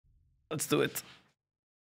Let's do it.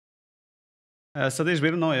 Sadish,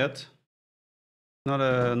 we don't know yet.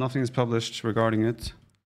 Nothing is published regarding it.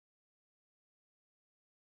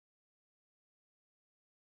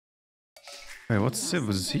 Wait, what civ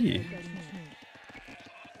was he?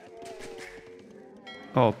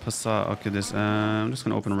 Oh, Passa. Okay, this. I'm just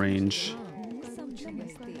gonna open range.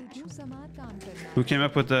 Who came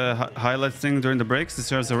up with the highlight thing during the breaks?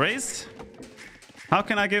 Deserves a raise? How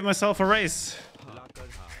can I give myself a raise?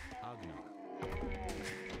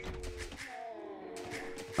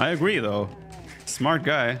 I agree, though. Smart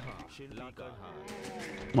guy.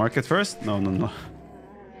 Market first? No, no, no.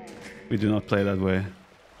 We do not play that way.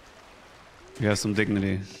 We have some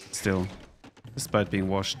dignity still, despite being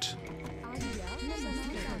washed.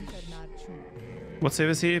 What save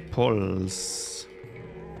is he? Pulse.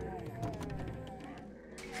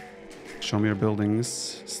 Show me your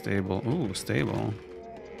buildings. Stable. Ooh, stable.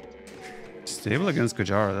 Stable against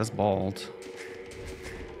Gurjaras. That's bald.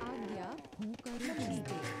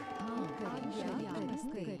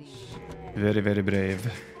 Very, very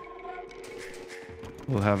brave.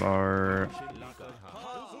 We'll have our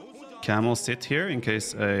camel sit here in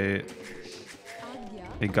case a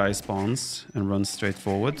guy spawns and runs straight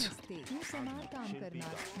forward.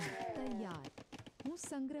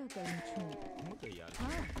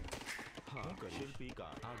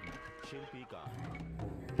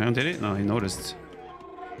 And did he? No, he noticed.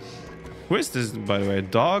 Who is this, by the way?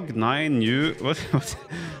 Dog 9U.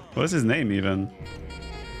 What's his name even?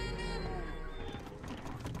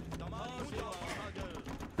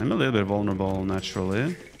 I'm a little bit vulnerable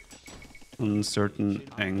naturally on certain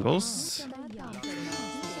angles.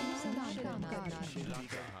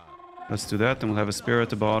 Let's do that, and we'll have a spear at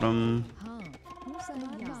the bottom.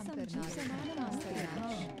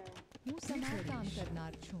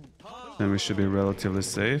 Then we should be relatively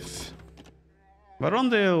safe.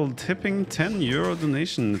 Varondale tipping €10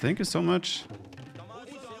 donation. Thank you so much.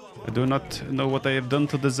 I do not know what I have done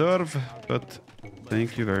to deserve, but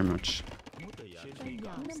thank you very much.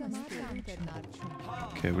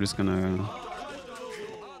 Okay, we're just gonna...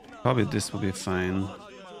 Probably this will be fine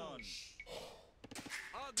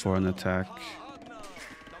for an attack.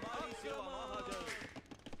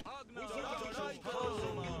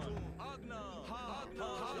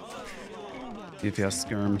 If he has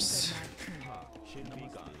skirms.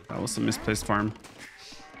 That was a misplaced farm.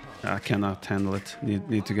 I cannot handle it.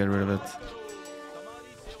 Need to get rid of it.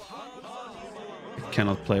 I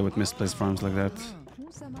cannot play with misplaced farms like that.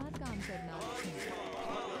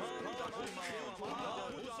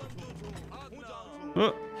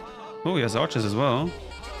 Oh, he has archers as well.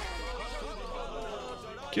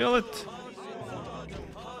 Kill it!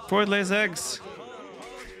 Before it lays eggs.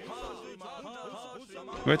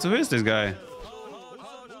 Wait, so who is this guy?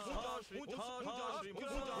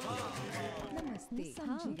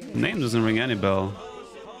 Name doesn't ring any bell.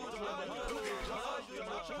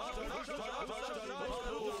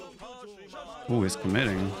 Who is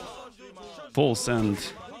committing? Full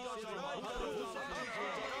send.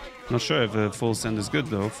 Not sure if a full send is good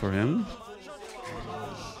though for him.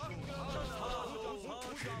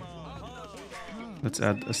 Let's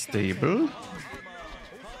add a stable.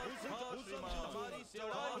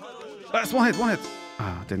 That's one hit!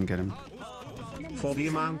 Ah, didn't get him. For the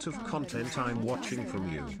amount of content I'm watching from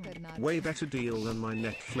you, way better deal than my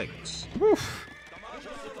Netflix. Oof.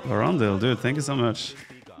 Varondale, dude, thank you so much.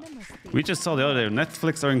 We just saw the other day,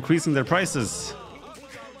 Netflix are increasing their prices.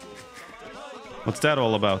 What's that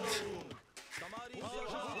all about?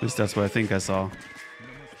 At least that's what I think I saw.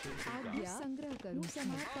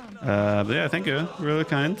 But yeah, thank you. Really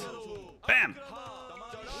kind. Bam!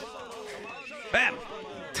 Bam!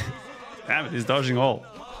 Damn it, he's dodging all.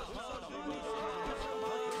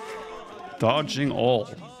 Dodging all.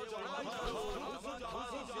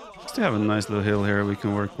 Still have a nice little hill here we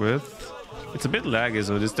can work with. It's a bit laggy,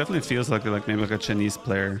 so this definitely feels like maybe like a Chinese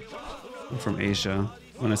player from Asia.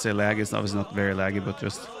 When I say laggy, it's obviously not very laggy, but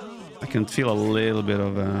just I can feel a little bit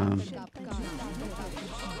of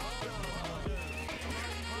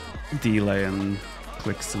delay and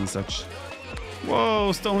clicks and such.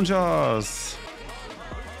 Whoa, Stone Jaws!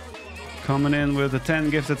 Coming in with the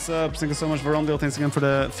 10 gifted subs. Thank you so much, Varondale. Thanks again for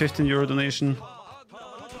the €15 donation.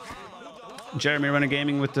 Jeremy Runner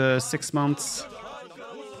Gaming with the 6 months.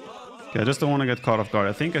 Okay, I just don't want to get caught off guard.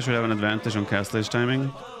 I think I should have an advantage on castlage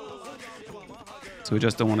timing. So we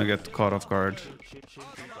just don't want to get caught off guard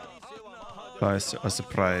by a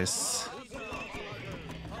surprise.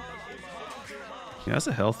 He has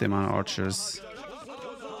a healthy amount of archers.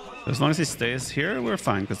 As long as he stays here, we're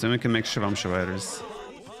fine, because then we can make Shivam Shavaiters.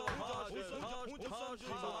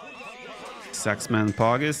 Saxman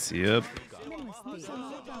Pogis. Yep.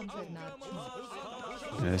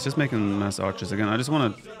 Yeah, it's just making mass archers again. I just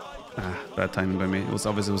want to... bad timing by me. It was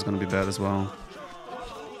obvious it was going to be bad as well.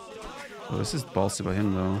 Oh, this is ballsy by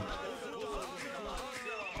him, though.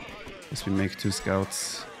 Guess we make 2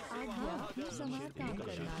 scouts.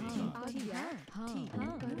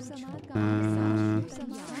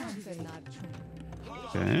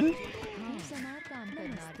 Okay.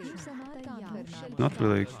 Not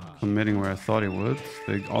really committing where I thought he would.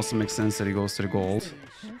 It also makes sense that he goes to the gold.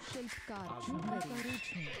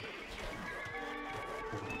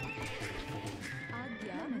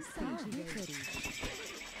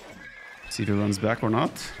 See if he runs back or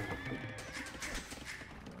not.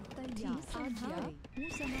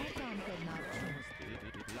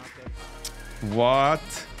 What?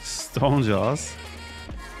 Stone Jaws?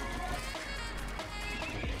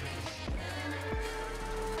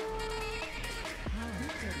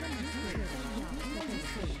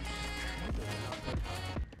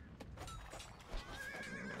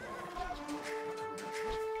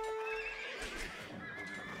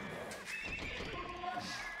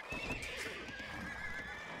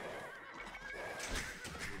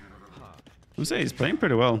 I would say he's playing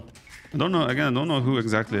pretty well. I don't know, again, I don't know who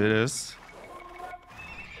exactly it is.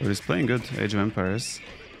 But he's playing good Age of Empires.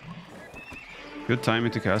 Good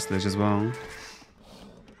timing to cast Lich as well.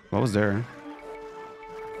 What was there?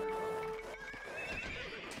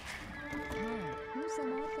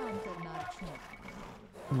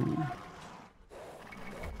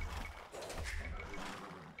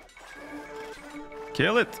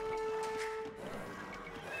 Kill it!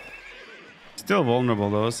 Still vulnerable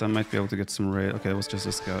though, so I might be able to get some raid. Okay, it was just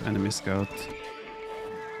a scout, enemy scout.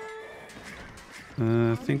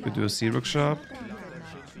 I think we do a Sea Rook shop.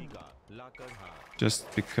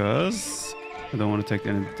 Just because I don't want to take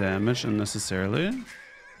any damage unnecessarily.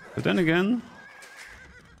 But then again,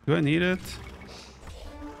 do I need it?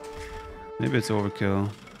 Maybe it's overkill.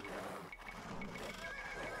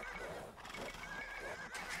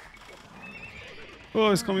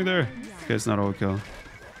 Oh, it's coming there. Okay, it's not overkill.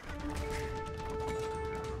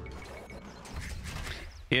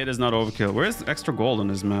 It is not overkill. Where's extra gold on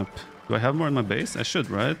this map? Do I have more in my base? I should,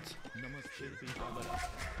 right?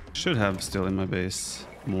 Should have still in my base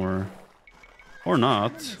more. Or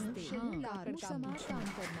not. Okay,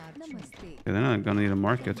 then I'm gonna need a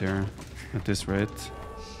market here at this rate.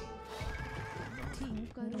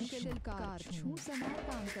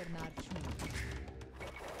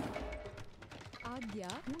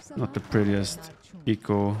 Not the prettiest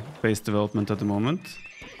eco-based development at the moment.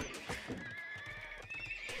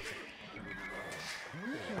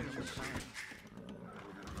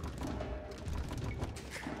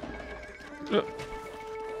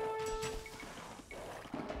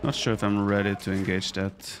 Not sure if I'm ready to engage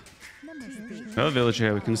that. We have a village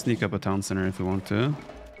here, we can sneak up a town center if we want to.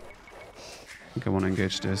 I think I want to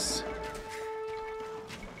engage this.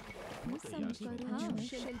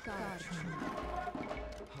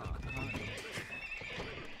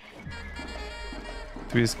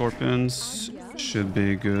 Three scorpions should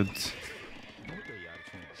be good.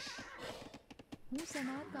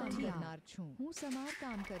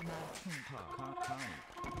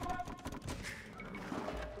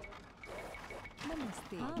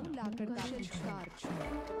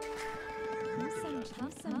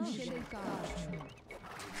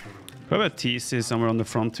 Probably a TC somewhere on the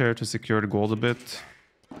front here to secure the gold a bit.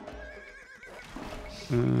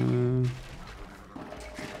 Don't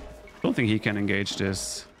think he can engage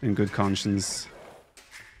this in good conscience.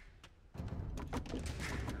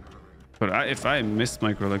 But if I missed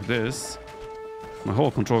micro like this, my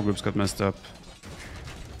whole control groups got messed up.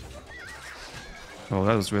 Oh,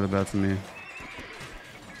 that was really bad for me.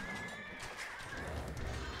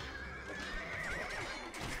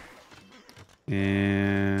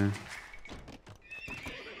 Yeah.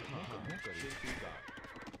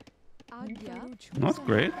 Not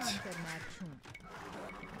great.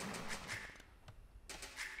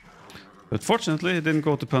 But fortunately, he didn't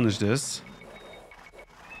go to punish this.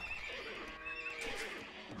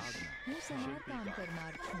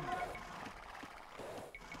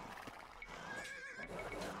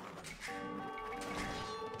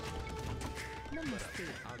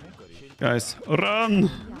 Guys, run!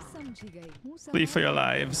 Flee for your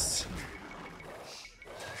lives.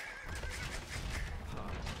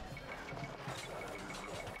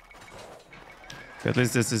 At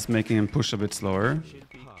least this is making him push a bit slower,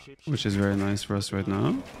 which is very nice for us right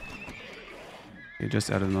now. He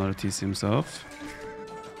just added another TC himself.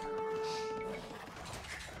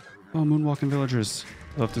 Oh, moonwalking villagers.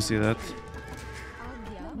 Love to see that.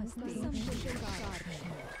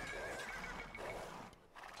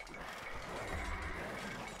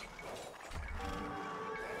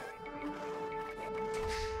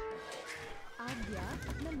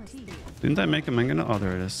 Didn't I make a Mangana? Oh,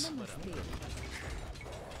 there it is.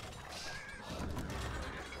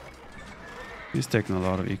 He's taking a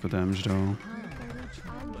lot of eco damage though.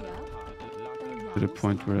 To the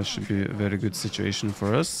point where that should be a very good situation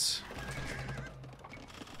for us.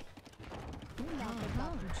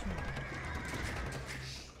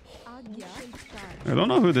 I don't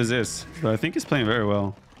know who this is, but I think he's playing very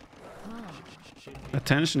well.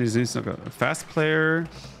 Attention, he's like a fast player.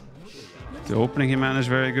 The opening he managed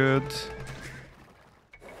very good.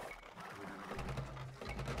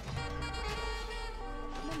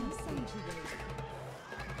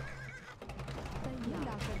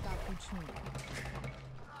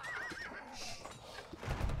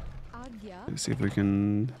 Let's see if we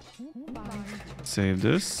can save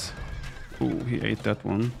this. Ooh, he ate that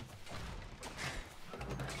one.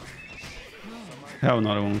 Have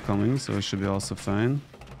another one coming, so it should be also fine.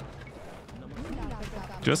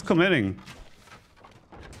 Just committing.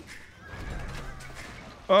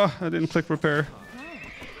 Oh, I didn't click repair.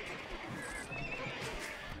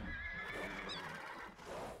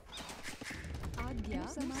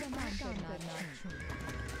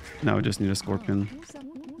 Now we just need a scorpion.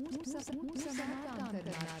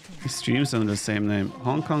 He streams under the same name.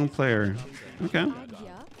 Hong Kong player. Okay.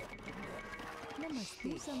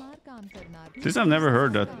 This I've never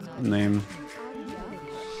heard that name.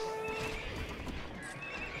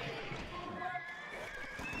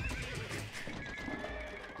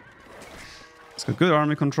 He's got good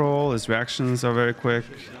army control. His reactions are very quick.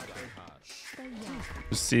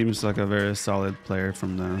 Just seems like a very solid player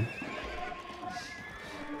from the...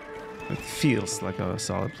 It feels like a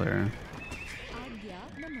solid player.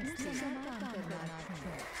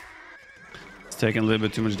 It's taking a little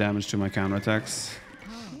bit too much damage to my counterattacks.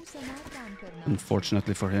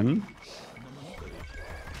 Unfortunately for him.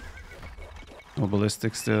 No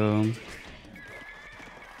ballistic still.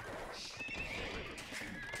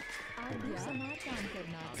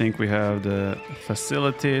 I think we have the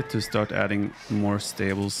facility to start adding more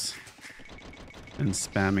stables and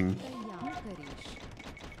spamming.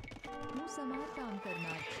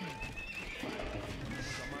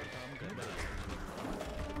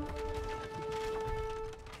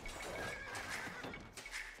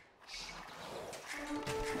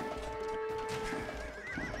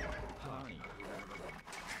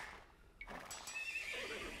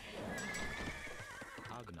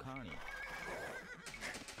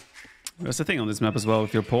 That's the thing on this map as well.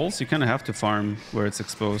 With your poles, you kind of have to farm where it's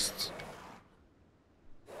exposed.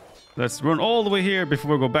 Let's run all the way here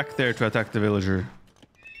before we go back there to attack the villager.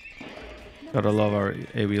 Gotta love our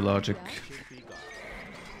AoE logic.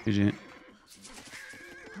 GG.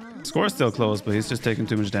 Score's still close, but he's just taking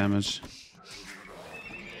too much damage.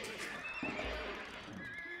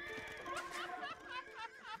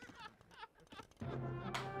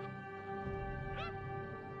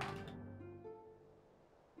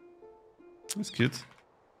 That's cute.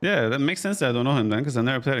 Yeah, that makes sense that I don't know him then, because I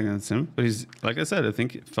never played against him. But he's, like I said, I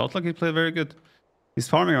think it felt like he played very good. He's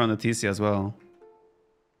farming around the TC as well.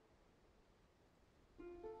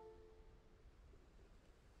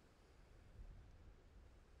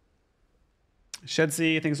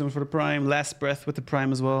 Shedsy, thanks so much for the Prime. Last Breath with the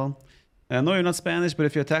Prime as well. I know you're not Spanish, but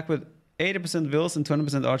if you attack with 80% Vills and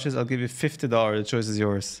 20% Archers, I'll give you $50. The choice is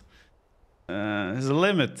yours. There's a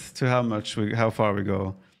limit to how far we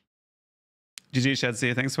go. GG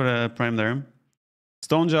Shedsy, thanks for the Prime there.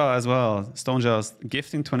 Stonejaw as well. Stonejaw's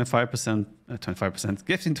gifting 25%,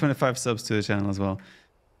 gifting 25 subs to the channel as well.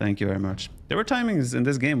 Thank you very much. There were timings in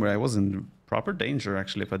this game where I was in proper danger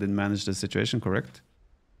actually if I didn't manage the situation correct.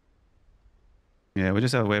 Yeah, we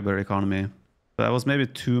just have a way better economy. But I was maybe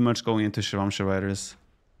too much going into Shravamsha Riders.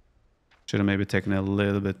 Should have maybe taken a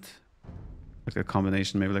little bit like a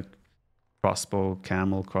combination, maybe like crossbow,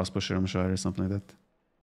 camel, crossbow, Shravamsha Riders, something like that.